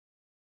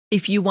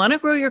If you want to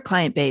grow your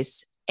client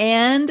base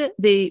and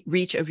the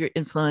reach of your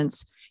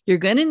influence, you're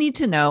going to need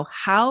to know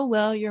how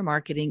well your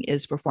marketing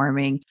is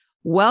performing.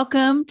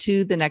 Welcome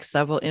to the Next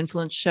Level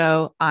Influence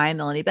Show. I'm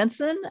Melanie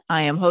Benson.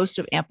 I am host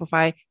of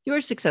Amplify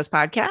Your Success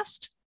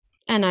podcast.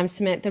 And I'm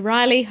Samantha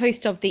Riley,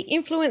 host of the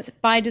Influence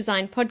by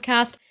Design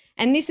podcast.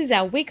 And this is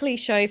our weekly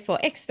show for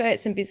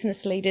experts and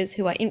business leaders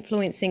who are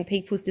influencing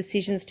people's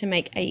decisions to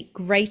make a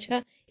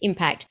greater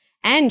impact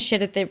and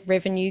shed their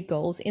revenue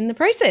goals in the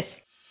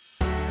process.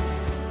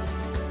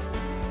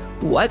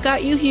 What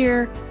got you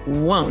here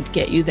won't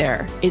get you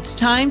there. It's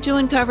time to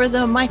uncover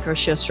the micro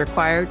shifts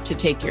required to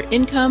take your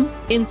income,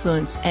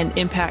 influence, and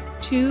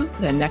impact to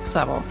the next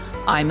level.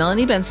 I'm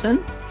Melanie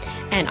Benson.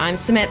 And I'm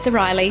Samantha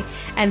Riley.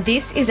 And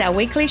this is our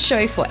weekly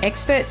show for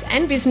experts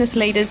and business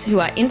leaders who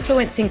are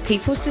influencing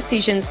people's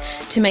decisions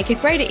to make a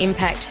greater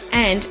impact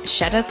and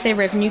shatter their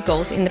revenue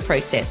goals in the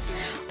process.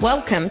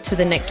 Welcome to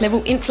the Next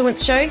Level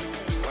Influence Show.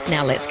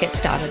 Now let's get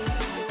started.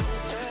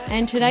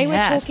 And today we're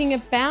talking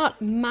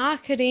about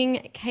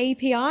marketing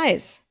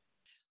KPIs.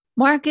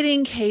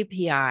 Marketing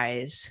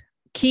KPIs,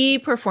 key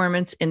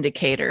performance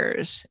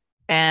indicators.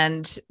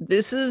 And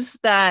this is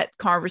that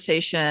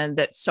conversation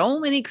that so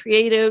many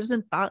creatives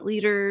and thought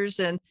leaders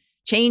and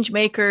change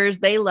makers,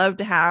 they love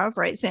to have,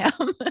 right, Sam?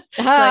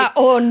 Not.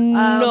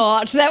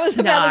 That was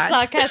about as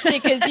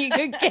sarcastic as you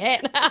could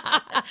get.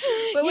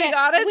 But we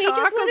got to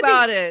talk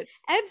about it.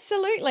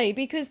 Absolutely.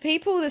 Because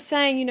people are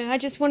saying, I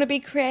just want to be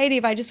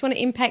creative. I just want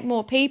to impact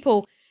more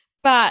people.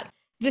 But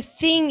the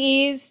thing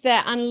is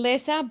that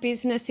unless our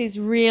business is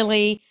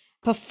really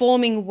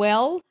performing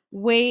well,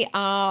 we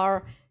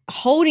are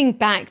holding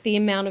back the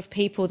amount of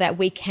people that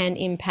we can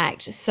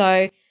impact.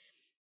 So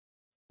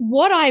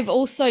what I've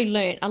also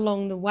learned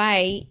along the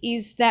way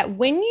is that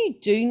when you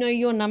do know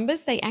your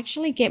numbers, they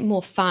actually get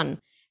more fun.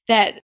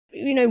 That,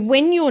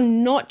 when you're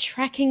not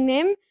tracking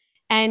them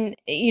and,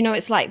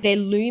 it's like they're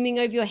looming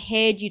over your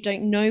head, you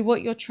don't know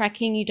what you're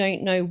tracking, you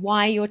don't know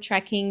why you're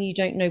tracking, you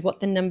don't know what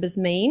the numbers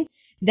mean.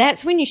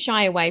 That's when you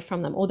shy away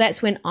from them, or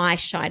that's when I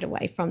shied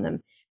away from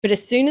them. But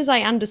as soon as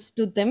I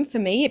understood them, for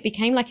me, it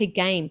became like a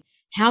game.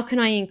 How can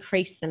I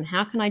increase them?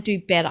 How can I do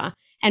better?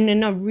 And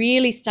then I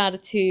really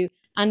started to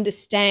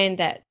understand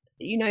that,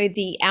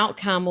 the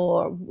outcome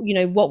or,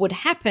 what would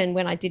happen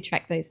when I did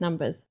track those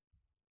numbers.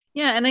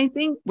 Yeah. And I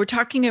think we're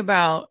talking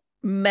about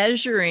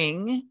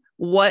measuring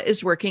what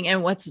is working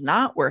and what's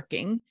not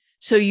working,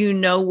 so you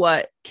know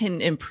what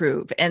can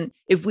improve. And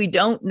if we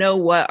don't know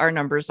what our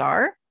numbers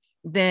are,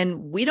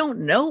 then we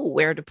don't know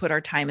where to put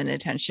our time and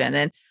attention.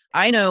 And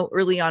I know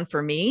early on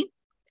for me,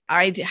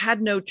 I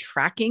had no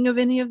tracking of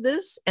any of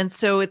this. And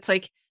so it's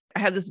like, I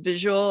have this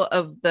visual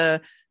of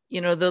the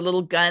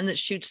little gun that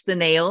shoots the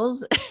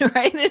nails,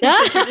 right? And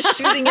so you're just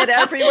shooting it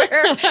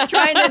everywhere,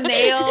 trying to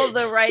nail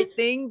the right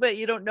thing, but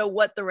you don't know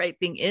what the right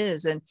thing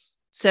is. And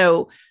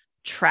so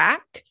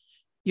track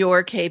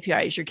your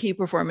KPIs, your key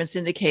performance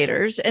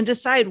indicators, and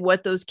decide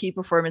what those key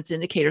performance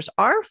indicators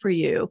are for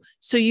you,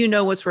 so you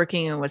know what's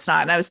working and what's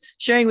not. And I was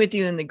sharing with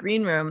you in the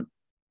green room,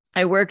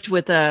 I worked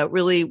with a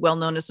really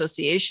well-known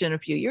association a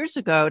few years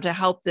ago to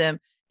help them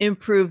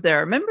improve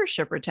their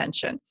membership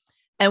retention.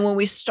 And when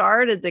we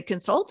started the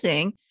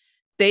consulting,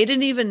 they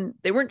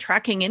weren't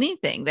tracking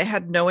anything. They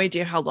had no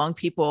idea how long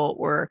people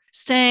were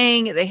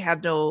staying. They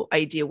had no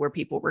idea where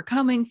people were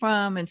coming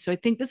from. And so I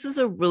think this is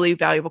a really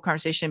valuable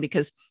conversation,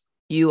 because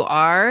you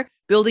are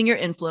building your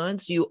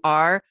influence, you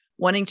are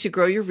wanting to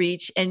grow your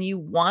reach, and you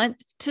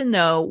want to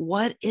know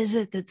what is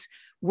it that's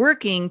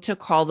working to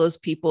call those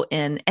people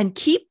in and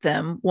keep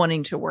them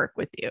wanting to work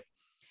with you.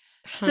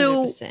 100%.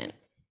 So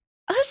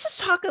let's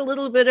just talk a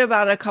little bit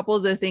about a couple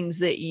of the things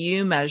that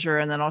you measure,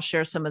 and then I'll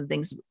share some of the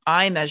things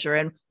I measure,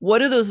 and what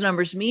do those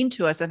numbers mean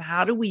to us, and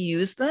how do we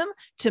use them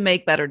to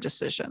make better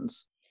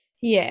decisions?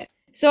 Yeah.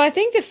 So I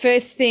think the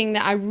first thing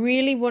that I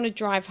really want to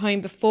drive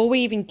home before we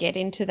even get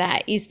into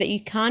that is that you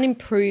can't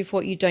improve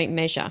what you don't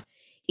measure.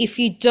 If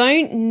you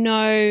don't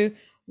know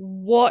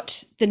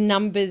what the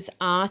numbers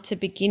are to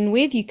begin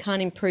with, you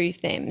can't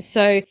improve them.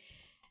 So,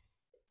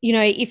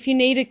 if you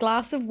need a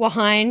glass of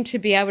wine to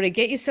be able to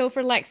get yourself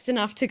relaxed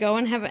enough to go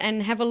and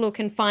have a look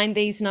and find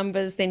these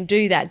numbers, then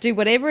do that. Do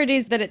whatever it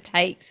is that it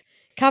takes.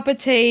 Cup of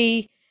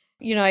tea,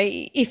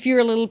 if you're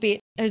a little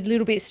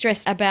bit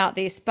stressed about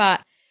this,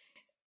 but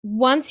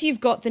once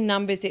you've got the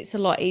numbers, it's a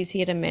lot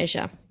easier to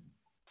measure.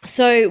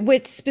 So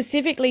we're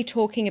specifically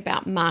talking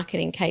about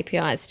marketing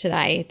KPIs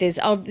today. There's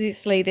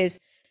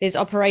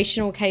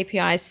operational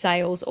KPIs,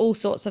 sales, all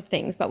sorts of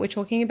things, but we're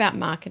talking about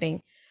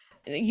marketing.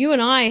 You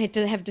and I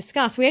have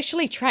discussed, we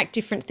actually track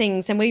different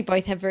things, and we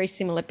both have very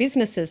similar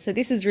businesses. So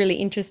this is really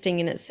interesting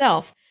in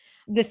itself.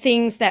 The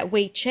things that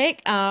we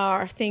check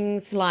are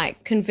things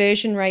like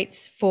conversion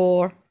rates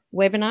for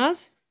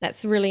webinars.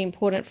 That's really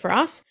important for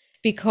us,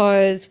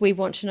 because we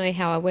want to know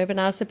how our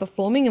webinars are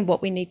performing and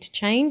what we need to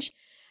change.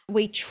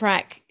 We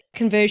track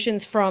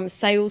conversions from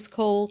sales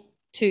call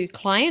to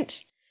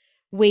client.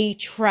 We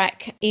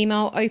track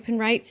email open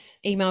rates,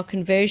 email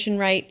conversion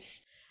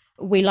rates.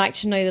 We like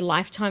to know the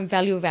lifetime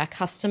value of our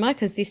customer,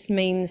 because this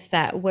means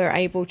that we're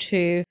able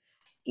to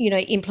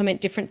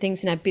implement different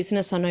things in our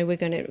business. I know we're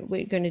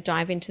going to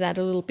dive into that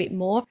a little bit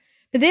more.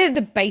 But they're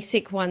the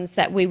basic ones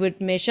that we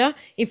would measure.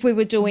 If we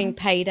were doing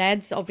paid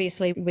ads,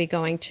 obviously we're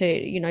going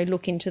to,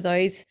 look into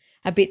those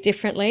a bit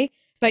differently.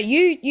 But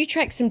you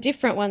track some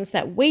different ones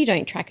that we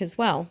don't track as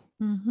well.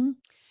 Mm-hmm.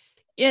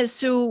 Yeah.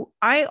 So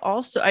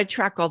I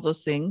track all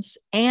those things.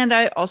 And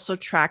I also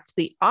tracked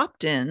the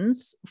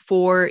opt-ins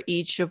for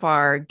each of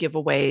our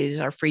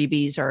giveaways, our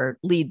freebies, our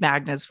lead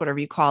magnets, whatever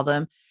you call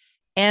them.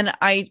 And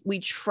we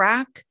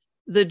track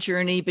the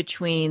journey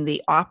between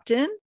the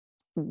opt-in,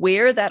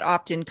 where that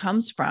opt-in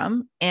comes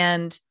from,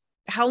 and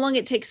how long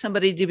it takes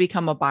somebody to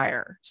become a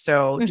buyer.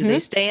 So do they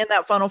stay in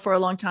that funnel for a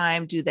long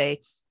time? Do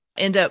they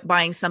end up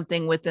buying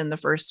something within the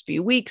first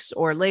few weeks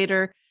or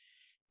later?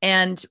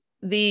 And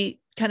the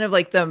kind of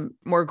like the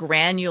more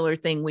granular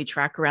thing we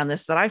track around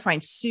this that I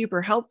find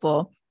super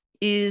helpful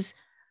is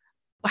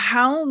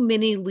how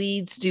many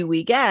leads do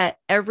we get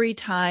every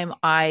time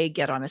I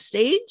get on a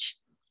stage,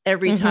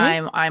 every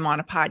time I'm on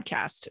a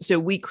podcast? So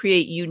we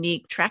create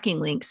unique tracking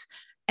links,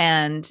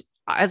 and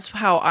that's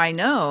how I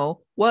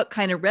know what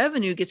kind of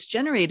revenue gets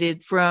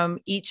generated from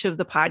each of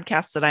the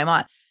podcasts that I'm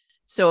on.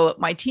 So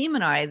my team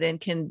and I then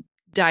can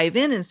dive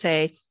in and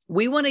say,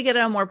 we want to get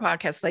on more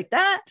podcasts like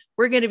that.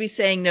 We're going to be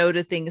saying no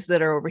to things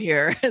that are over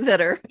here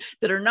that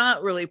are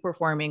not really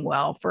performing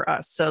well for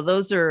us. So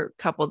those are a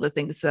couple of the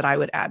things that I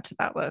would add to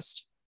that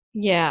list.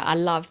 Yeah, I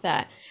love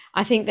that.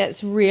 I think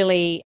that's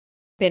really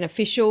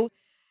beneficial.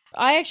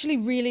 I actually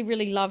really,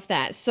 really love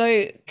that.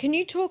 So can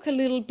you talk a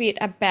little bit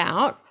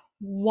about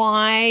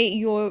why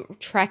you're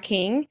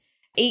tracking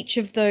each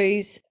of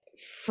those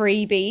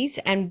freebies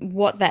and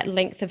what that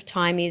length of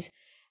time is?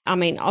 I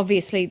mean,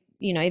 obviously,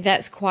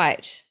 that's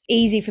quite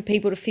easy for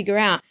people to figure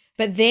out,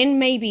 but then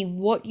maybe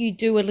what you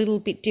do a little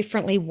bit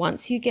differently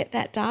once you get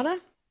that data.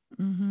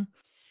 Mm-hmm.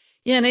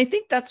 Yeah. And I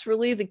think that's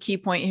really the key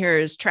point here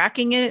is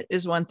tracking it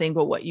is one thing,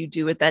 but what you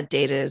do with that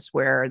data is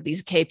where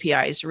these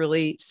KPIs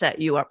really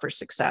set you up for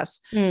success.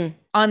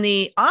 On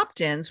the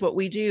opt-ins, what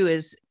we do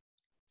is,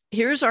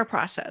 here's our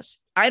process.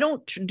 I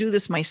don't do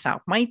this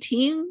myself. My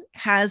team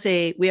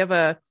we have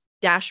a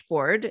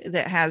dashboard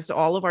that has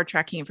all of our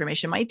tracking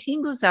information. My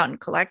team goes out and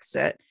collects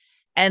it.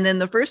 And then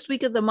the first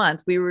week of the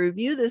month, we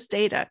review this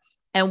data.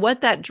 And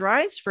what that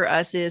drives for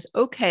us is,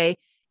 okay,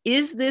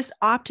 is this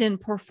opt-in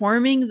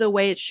performing the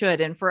way it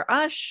should? And for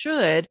us,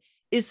 should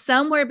is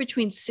somewhere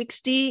between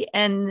 60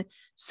 and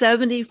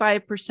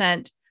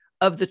 75%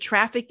 of the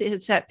traffic that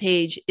hits that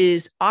page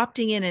is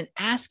opting in and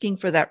asking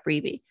for that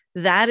freebie.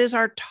 That is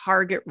our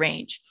target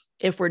range.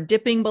 If we're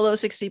dipping below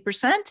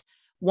 60%,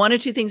 one of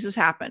two things has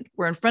happened.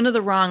 We're in front of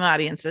the wrong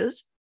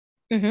audiences.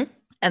 And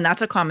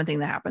that's a common thing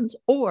that happens.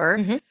 Or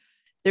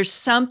there's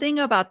something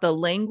about the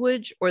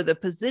language or the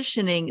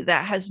positioning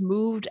that has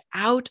moved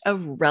out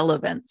of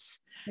relevance,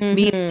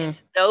 meaning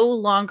it's no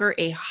longer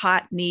a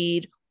hot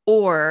need,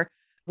 or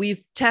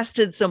we've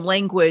tested some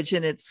language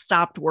and it's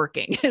stopped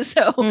working.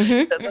 So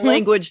the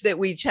language that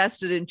we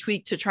tested and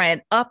tweaked to try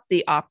and up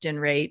the opt-in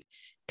rate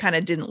kind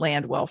of didn't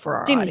land well for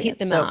our didn't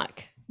audience. Hit the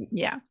mark.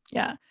 Yeah.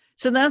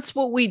 So that's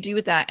what we do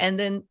with that. And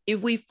then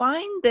if we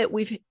find that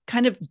we've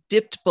kind of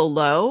dipped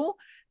below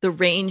the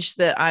range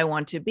that I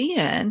want to be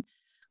in,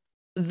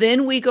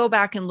 then we go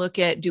back and look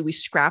at, do we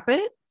scrap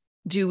it?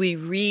 Do we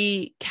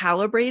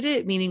recalibrate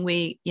it? Meaning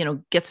we,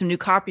 get some new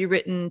copy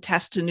written,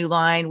 test a new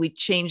line. We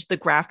change the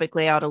graphic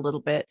layout a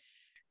little bit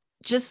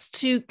just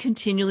to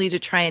continually to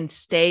try and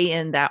stay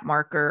in that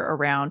marker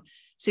around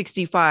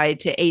 65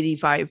 to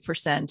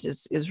 85%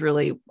 is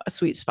really a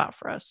sweet spot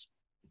for us.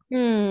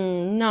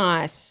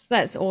 Nice.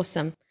 That's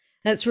awesome.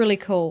 That's really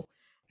cool.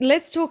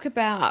 Let's talk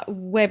about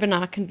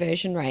webinar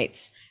conversion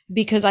rates,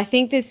 because I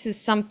think this is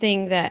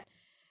something that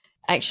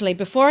actually,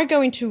 before I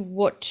go into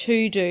what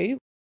to do,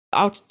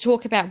 I'll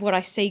talk about what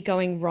I see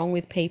going wrong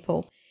with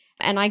people.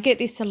 And I get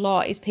this a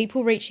lot, is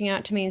people reaching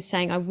out to me and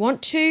saying, I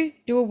want to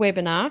do a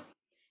webinar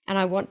and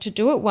I want to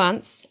do it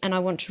once and I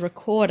want to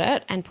record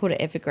it and put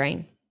it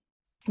evergreen,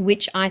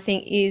 which I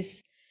think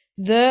is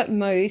the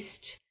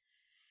most,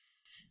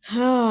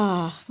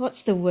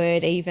 what's the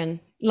word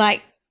even?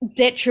 Like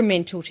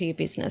detrimental to your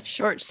business.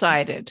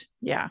 Short-sighted.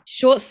 Yeah.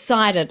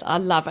 Short-sighted. I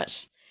love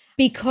it,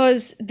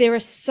 because there are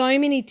so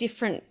many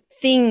different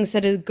things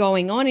that are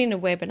going on in a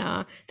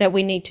webinar that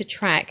we need to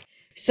track.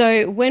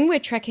 So when we're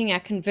tracking our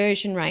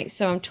conversion rate,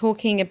 so I'm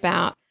talking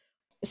about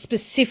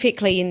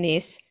specifically in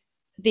this,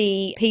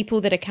 the people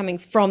that are coming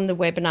from the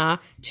webinar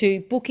to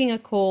booking a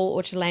call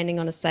or to landing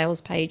on a sales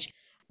page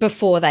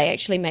before they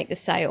actually make the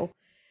sale.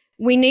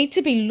 We need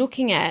to be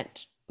looking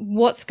at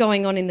what's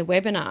going on in the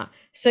webinar.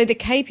 So the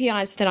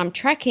KPIs that I'm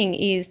tracking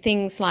is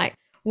things like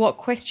what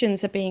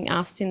questions are being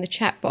asked in the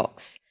chat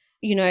box.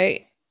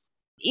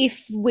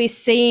 If we're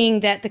seeing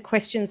that the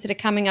questions that are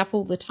coming up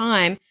all the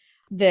time,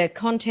 the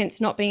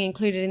content's not being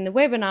included in the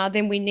webinar,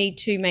 then we need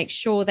to make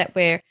sure that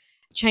we're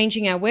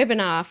changing our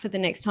webinar for the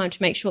next time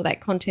to make sure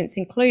that content's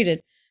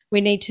included.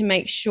 We need to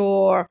make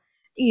sure,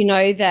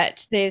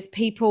 that there's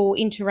people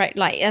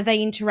are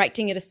they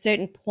interacting at a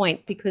certain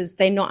point because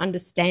they're not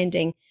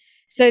understanding.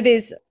 So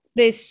there's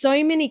there's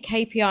so many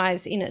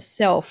KPIs in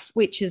itself,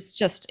 which is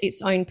just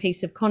its own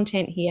piece of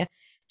content here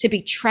to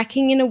be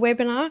tracking in a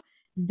webinar,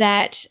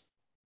 that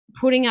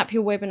putting up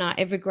your webinar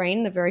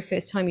evergreen the very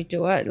first time you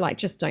do it, like,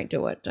 just don't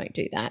do it. Don't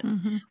do that.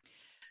 Mm-hmm.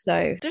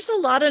 So there's a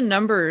lot of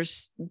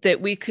numbers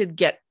that we could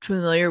get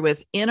familiar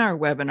with in our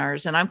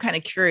webinars. And I'm kind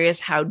of curious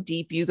how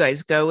deep you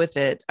guys go with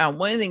it.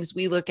 One of the things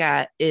we look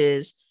at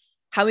is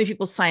how many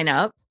people sign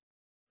up,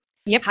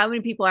 yep, how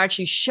many people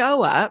actually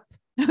show up,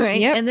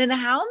 right? yep, And then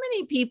how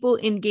many people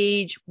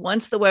engage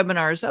once the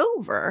webinar is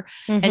over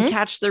and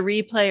catch the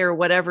replay or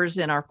whatever's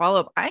in our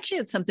follow-up. I actually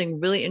had something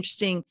really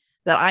interesting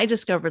that I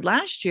discovered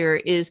last year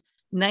is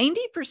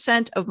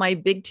 90% of my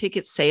big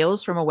ticket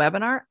sales from a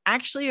webinar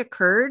actually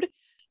occurred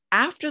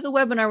after the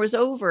webinar was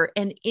over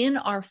and in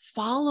our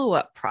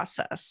follow-up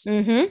process.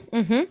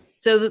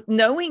 So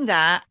knowing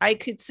that, I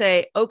could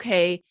say,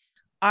 okay,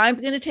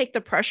 I'm going to take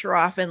the pressure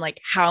off and like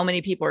how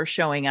many people are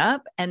showing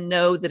up, and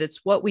know that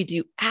it's what we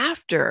do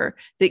after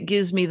that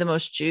gives me the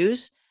most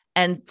juice.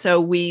 And so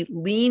we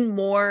lean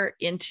more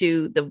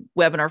into the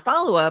webinar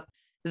follow-up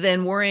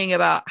than worrying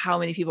about how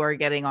many people are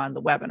getting on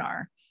the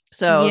webinar.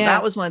 So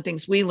that was one of the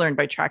things we learned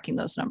by tracking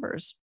those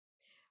numbers.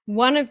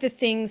 One of the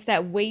things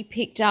that we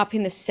picked up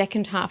in the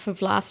second half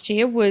of last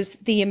year was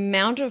the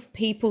amount of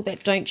people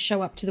that don't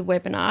show up to the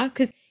webinar.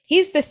 Because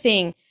here's the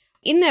thing,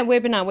 in that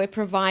webinar, we're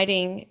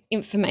providing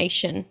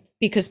information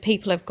because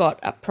people have got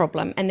a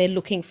problem and they're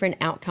looking for an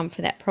outcome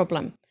for that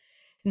problem.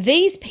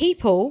 These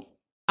people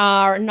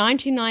are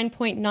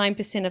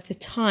 99.9% of the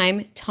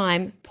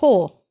time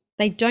poor.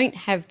 They don't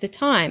have the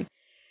time.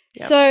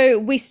 Yep. So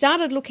we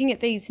started looking at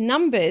these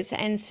numbers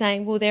and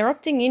saying, well, they're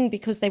opting in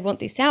because they want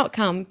this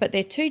outcome, but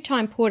they're too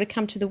time poor to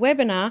come to the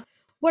webinar.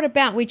 What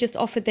about we just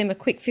offered them a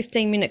quick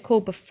 15-minute call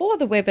before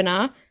the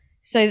webinar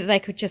so that they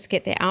could just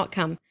get their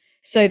outcome?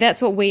 So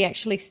that's what we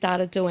actually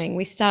started doing.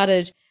 We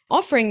started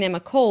offering them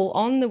a call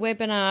on the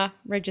webinar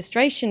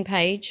registration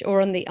page or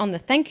on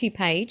the thank you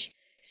page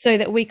so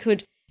that we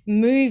could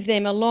move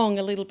them along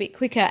a little bit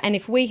quicker. And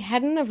if we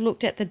hadn't have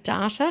looked at the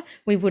data,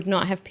 we would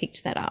not have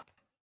picked that up.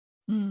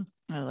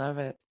 I love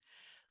it.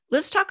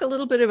 Let's talk a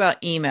little bit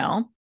about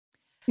email,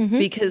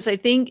 because I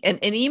think an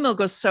email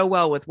goes so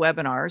well with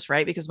webinars,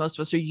 right? Because most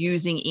of us are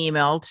using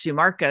email to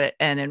market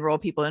and enroll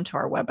people into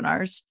our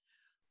webinars.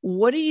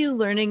 What are you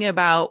learning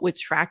about with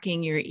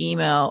tracking your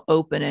email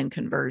open and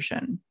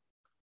conversion?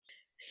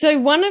 So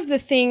one of the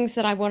things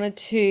that I wanted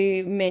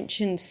to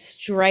mention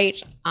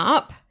straight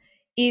up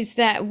is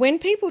that when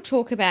people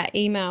talk about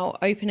email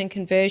open and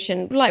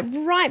conversion, like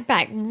right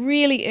back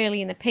really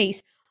early in the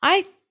piece,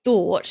 I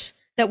thought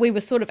that we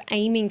were sort of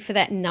aiming for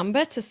that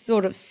number to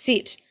sort of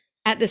sit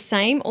at the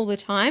same all the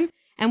time.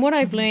 And what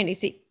I've learned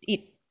is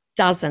it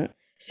doesn't.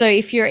 So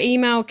if your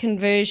email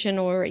conversion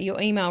or your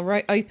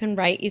email open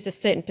rate is a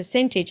certain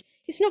percentage,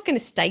 it's not going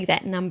to stay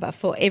that number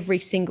for every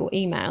single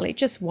email. It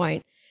just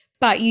won't.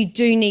 But you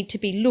do need to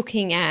be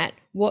looking at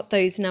what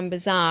those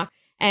numbers are.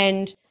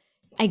 And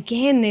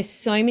again, there's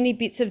so many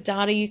bits of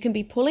data you can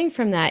be pulling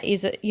from that.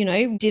 Is it,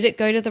 did it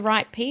go to the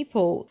right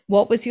people?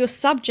 What was your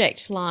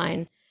subject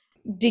line?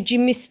 Did you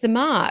miss the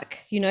mark?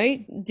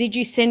 Did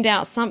you send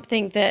out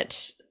something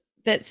that's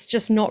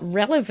just not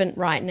relevant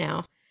right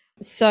now?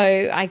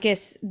 So I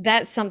guess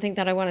that's something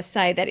that I want to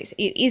say, that it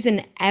is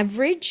an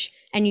average,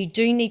 and you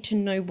do need to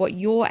know what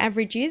your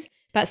average is,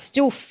 but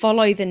still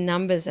follow the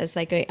numbers as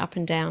they go up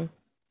and down.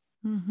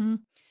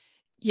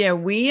 Yeah,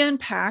 we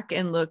unpack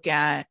and look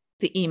at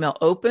the email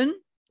open.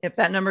 If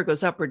that number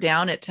goes up or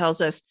down, it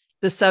tells us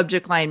the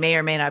subject line may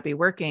or may not be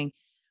working.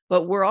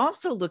 But we're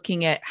also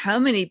looking at how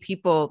many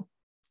people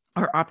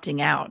are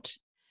opting out.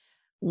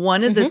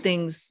 One of the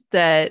things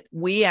that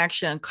we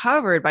actually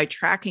uncovered by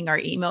tracking our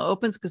email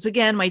opens, because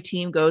again, my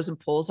team goes and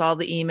pulls all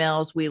the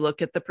emails. We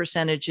look at the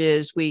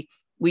percentages. We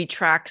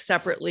track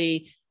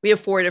separately. We have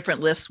 4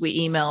 different lists we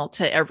email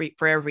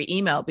for every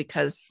email,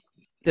 because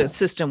the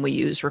system we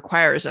use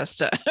requires us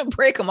to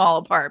break them all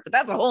apart. But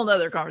that's a whole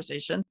nother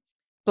conversation.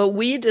 But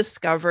we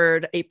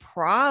discovered a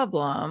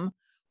problem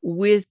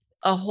with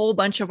a whole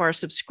bunch of our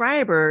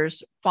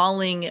subscribers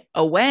falling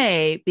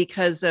away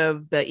because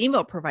of the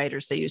email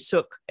providers they use.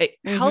 So it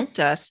helped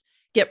us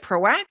get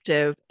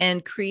proactive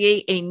and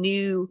create a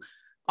new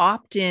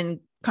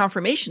opt-in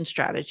confirmation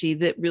strategy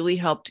that really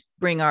helped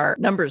bring our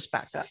numbers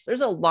back up.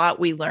 There's a lot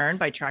we learned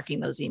by tracking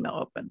those email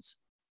opens.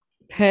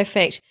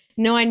 Perfect.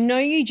 Now, I know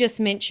you just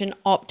mentioned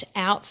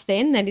opt-outs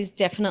then. That is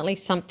definitely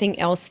something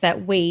else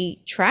that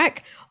we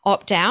track,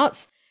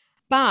 opt-outs.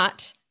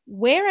 But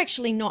we're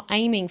actually not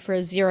aiming for a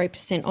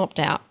 0%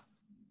 opt-out.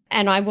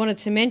 And I wanted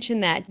to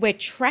mention that we're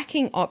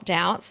tracking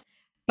opt-outs,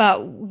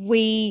 but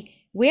we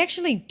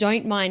actually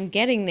don't mind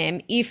getting them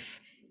if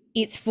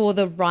it's for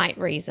the right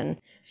reason.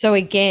 So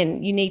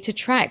again, you need to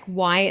track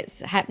why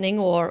it's happening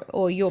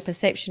or your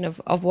perception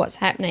of what's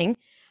happening,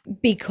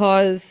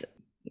 because,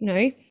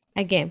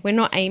 again, we're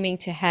not aiming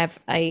to have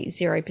a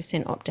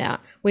 0% opt-out.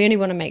 We only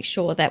want to make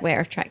sure that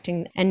we're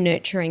attracting and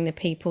nurturing the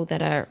people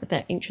that are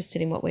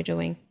interested in what we're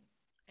doing.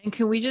 And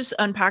can we just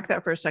unpack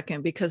that for a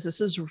second? Because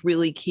this is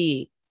really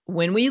key.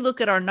 when we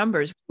look at our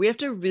numbers, we have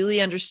to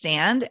really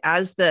understand,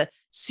 as the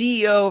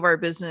CEO of our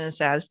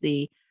business, as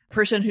the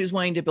person who's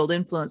wanting to build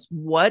influence,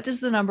 what does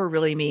the number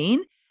really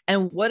mean?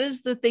 And what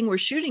is the thing we're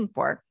shooting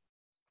for?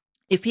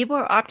 If people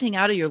are opting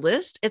out of your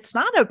list, it's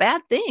not a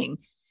bad thing.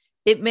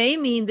 It may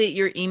mean that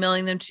you're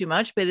emailing them too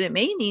much, but it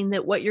may mean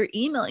that what you're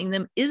emailing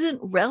them isn't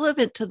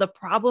relevant to the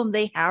problem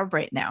they have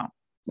right now.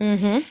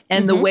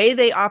 And the way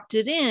they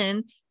opted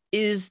in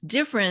is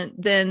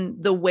different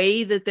than the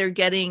way that they're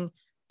getting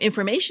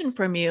information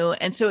from you.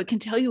 And so it can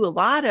tell you a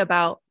lot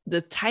about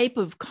the type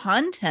of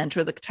content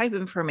or the type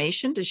of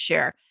information to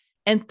share.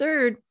 And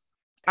third,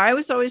 I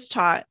was always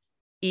taught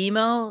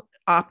email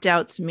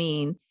opt-outs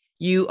mean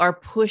you are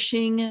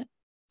pushing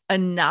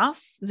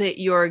enough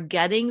that you're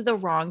getting the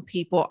wrong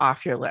people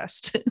off your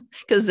list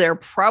because they're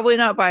probably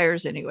not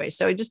buyers anyway.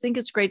 So I just think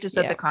it's great to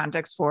set the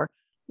context for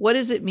what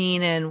does it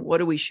mean and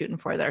what are we shooting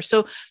for there?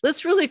 So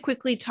let's really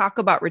quickly talk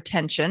about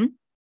retention.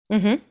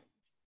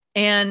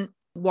 And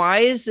why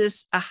is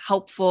this a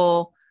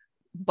helpful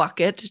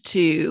bucket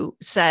to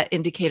set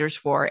indicators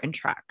for and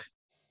track?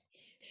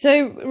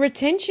 So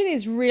retention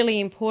is really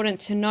important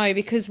to know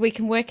because we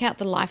can work out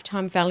the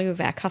lifetime value of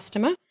our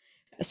customer.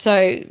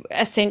 So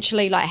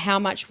essentially, like how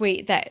much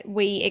we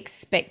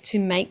expect to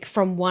make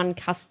from one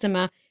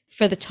customer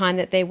for the time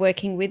that they're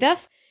working with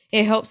us.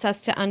 It helps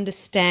us to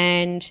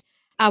understand,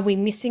 are we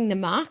missing the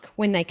mark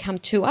when they come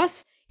to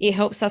us? It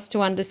helps us to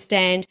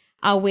understand,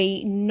 are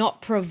we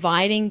not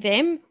providing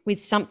them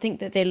with something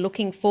that they're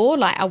looking for?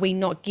 Like, are we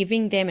not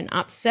giving them an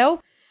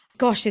upsell?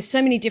 Gosh, there's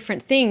so many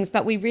different things,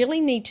 but we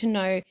really need to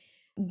know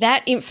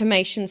that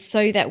information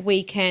so that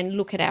we can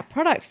look at our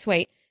product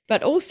suite.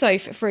 But also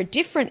for a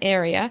different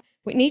area,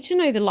 we need to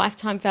know the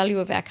lifetime value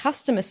of our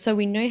customers so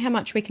we know how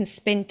much we can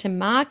spend to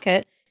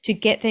market to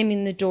get them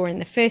in the door in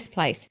the first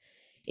place.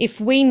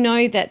 If we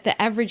know that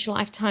the average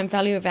lifetime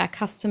value of our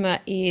customer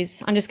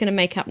is, I'm just going to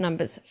make up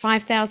numbers,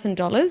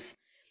 $5,000,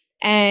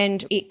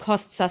 and it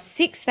costs us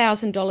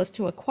 $6,000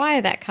 to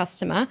acquire that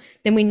customer,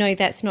 then we know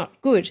that's not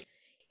good.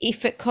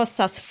 If it costs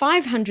us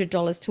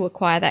 $500 to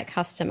acquire that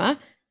customer,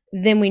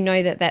 then we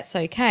know that that's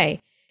okay.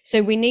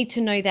 So we need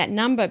to know that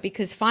number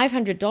because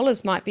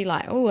 $500 might be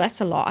like, oh, that's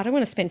a lot. I don't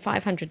want to spend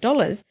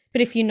 $500.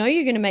 But if you know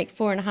you're going to make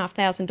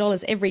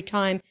 $4,500 every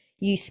time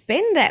you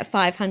spend that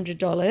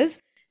 $500,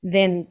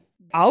 then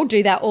I'll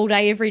do that all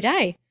day, every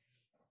day.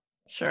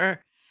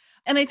 Sure.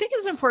 And I think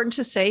it's important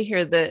to say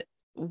here that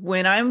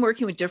when I'm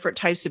working with different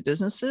types of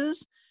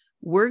businesses,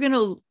 we're going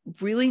to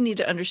really need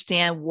to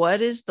understand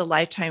what is the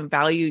lifetime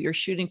value you're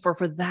shooting for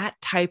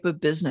that type of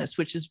business,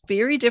 which is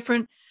very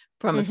different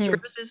from a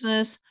service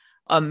business,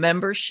 a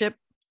membership,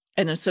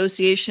 an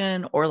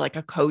association, or like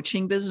a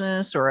coaching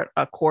business or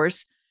a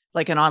course,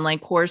 like an online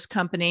course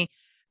company.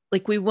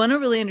 Like we want to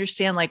really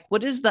understand, like,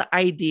 what is the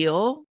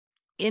ideal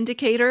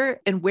indicator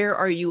and where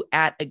are you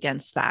at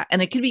against that?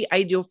 And it could be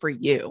ideal for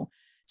you.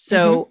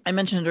 So I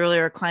mentioned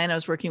earlier, a client I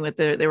was working with,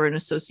 they were an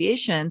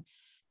association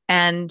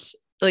and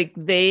like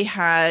they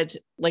had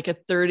like a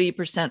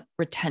 30%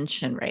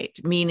 retention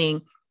rate,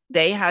 meaning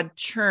they had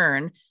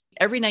churn.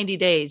 Every 90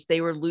 days, they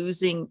were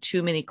losing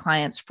too many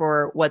clients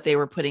for what they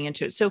were putting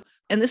into it. So,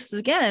 and this is,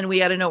 again, we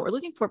got to know what we're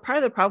looking for. Part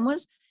of the problem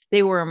was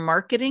they were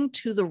marketing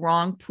to the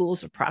wrong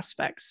pools of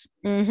prospects.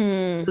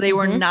 So they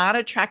were not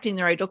attracting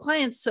their ideal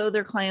clients. So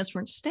their clients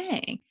weren't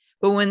staying.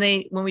 But when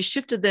we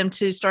shifted them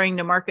to starting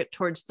to market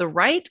towards the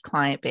right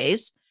client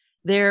base,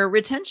 their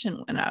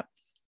retention went up.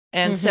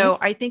 And so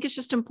I think it's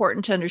just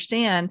important to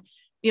understand,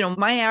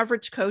 my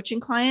average coaching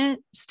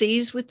client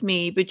stays with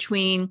me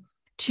between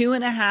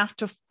 2.5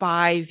 to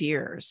 5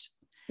 years.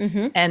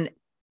 And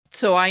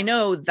so I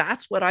know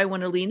that's what I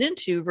want to lean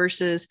into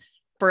versus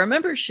for a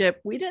membership,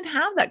 we didn't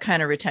have that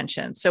kind of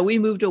retention. So we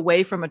moved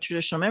away from a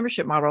traditional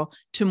membership model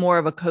to more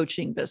of a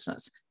coaching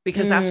business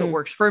because that's what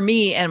works for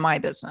me and my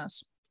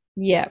business.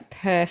 Yeah,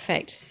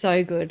 perfect.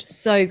 So good.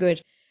 So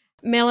good.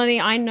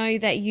 Melanie, I know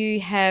that you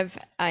have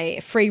a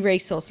free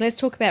resource. Let's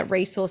talk about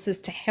resources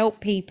to help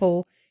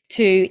people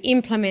to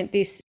implement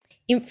this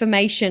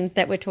information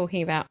that we're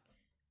talking about.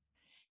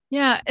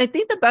 Yeah, I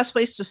think the best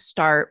place to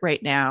start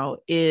right now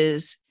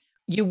is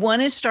you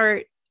want to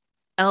start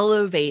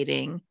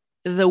elevating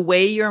the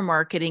way you're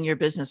marketing your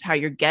business, how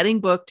you're getting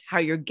booked, how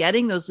you're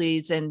getting those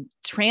leads and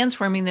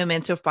transforming them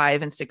into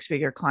 5 and 6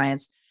 figure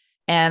clients.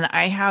 And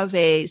I have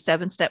a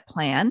 7-step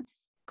plan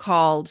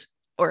called,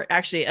 or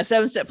actually a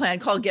 7-step plan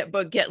called Get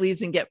Booked, Get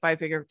Leads, and Get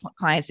 5-figure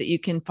clients that you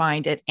can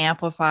find at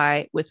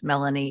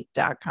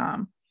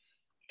amplifywithmelanie.com.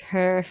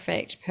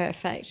 Perfect.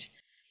 Perfect.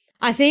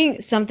 I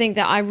think something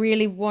that I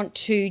really want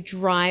to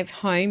drive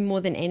home more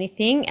than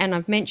anything, and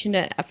I've mentioned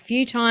it a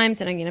few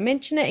times and I'm going to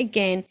mention it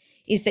again,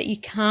 is that you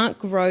can't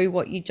grow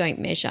what you don't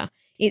measure.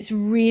 It's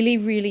really,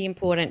 really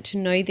important to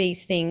know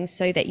these things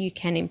so that you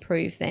can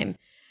improve them.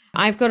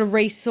 I've got a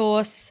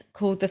resource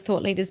called the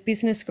Thought Leaders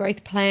Business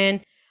Growth Plan.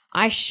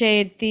 I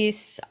shared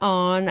this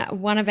on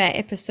one of our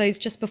episodes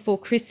just before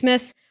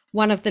Christmas.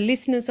 One of the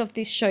listeners of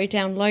this show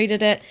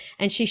downloaded it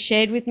and she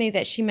shared with me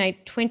that she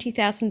made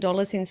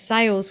 $20,000 in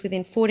sales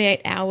within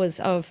 48 hours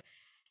of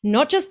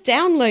not just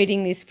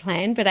downloading this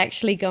plan, but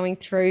actually going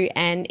through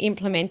and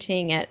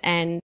implementing it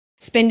and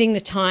spending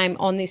the time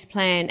on this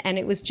plan. And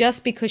it was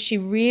just because she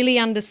really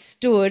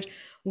understood,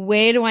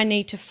 where do I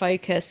need to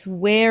focus?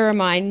 Where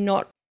am I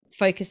not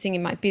focusing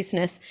in my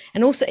business?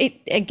 And also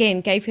it, again,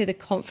 gave her the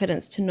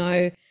confidence to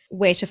know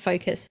where to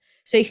focus.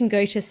 So you can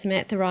go to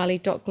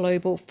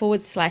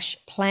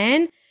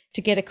samanthariley.global/plan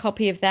to get a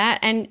copy of that.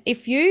 And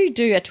if you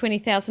do a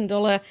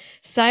 $20,000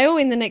 sale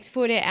in the next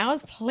 48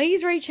 hours,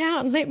 please reach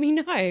out and let me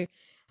know.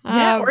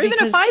 Yeah, or even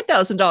a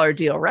 $5,000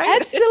 deal, right?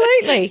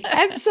 Absolutely.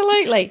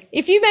 Absolutely.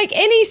 If you make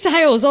any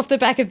sales off the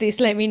back of this,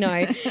 let me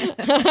know.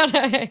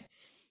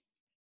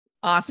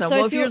 Awesome. So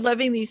well, if you're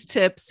loving these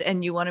tips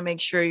and you want to make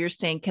sure you're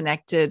staying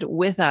connected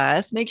with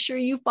us, make sure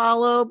you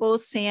follow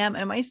both Sam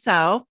and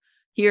myself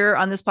here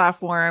on this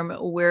platform.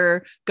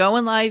 We're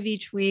going live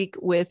each week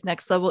with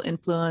Next Level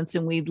Influence,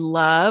 and we'd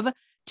love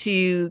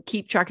to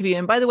keep track of you.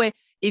 And by the way,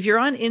 if you're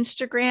on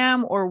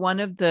Instagram or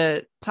one of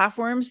the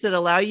platforms that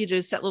allow you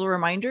to set little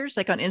reminders,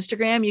 like on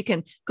Instagram, you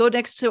can go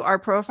next to our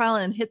profile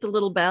and hit the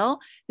little bell.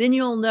 Then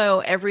you'll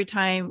know every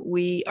time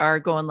we are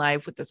going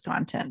live with this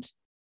content.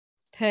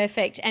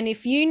 Perfect. And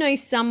if you know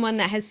someone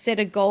that has set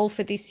a goal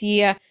for this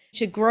year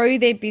to grow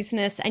their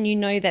business and you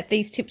know that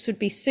these tips would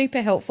be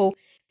super helpful,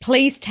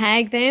 please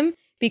tag them,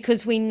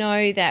 because we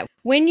know that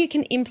when you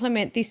can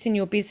implement this in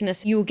your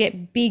business, you'll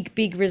get big,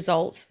 big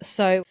results.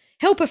 So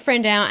help a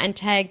friend out and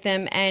tag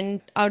them.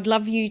 And I would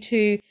love you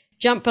to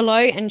jump below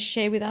and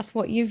share with us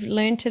what you've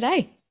learned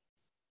today.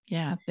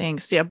 Yeah,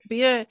 thanks. Yeah,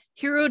 be a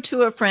hero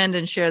to a friend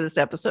and share this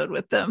episode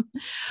with them.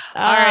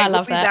 All right, I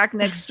love that. We'll be back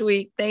next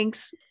week.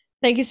 Thanks.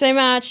 Thank you so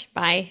much.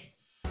 Bye.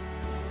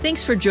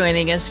 Thanks for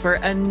joining us for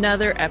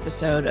another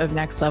episode of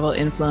Next Level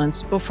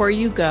Influence. Before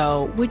you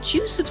go, would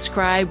you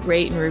subscribe,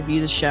 rate, and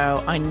review the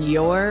show on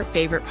your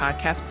favorite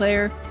podcast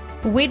player?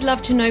 We'd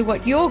love to know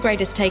what your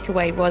greatest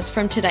takeaway was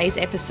from today's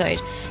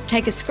episode.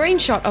 Take a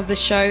screenshot of the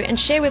show and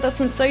share with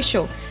us on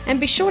social. And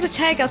be sure to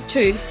tag us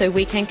too so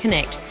we can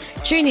connect.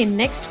 Tune in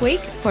next week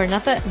for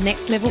another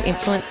Next Level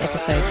Influence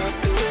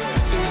episode.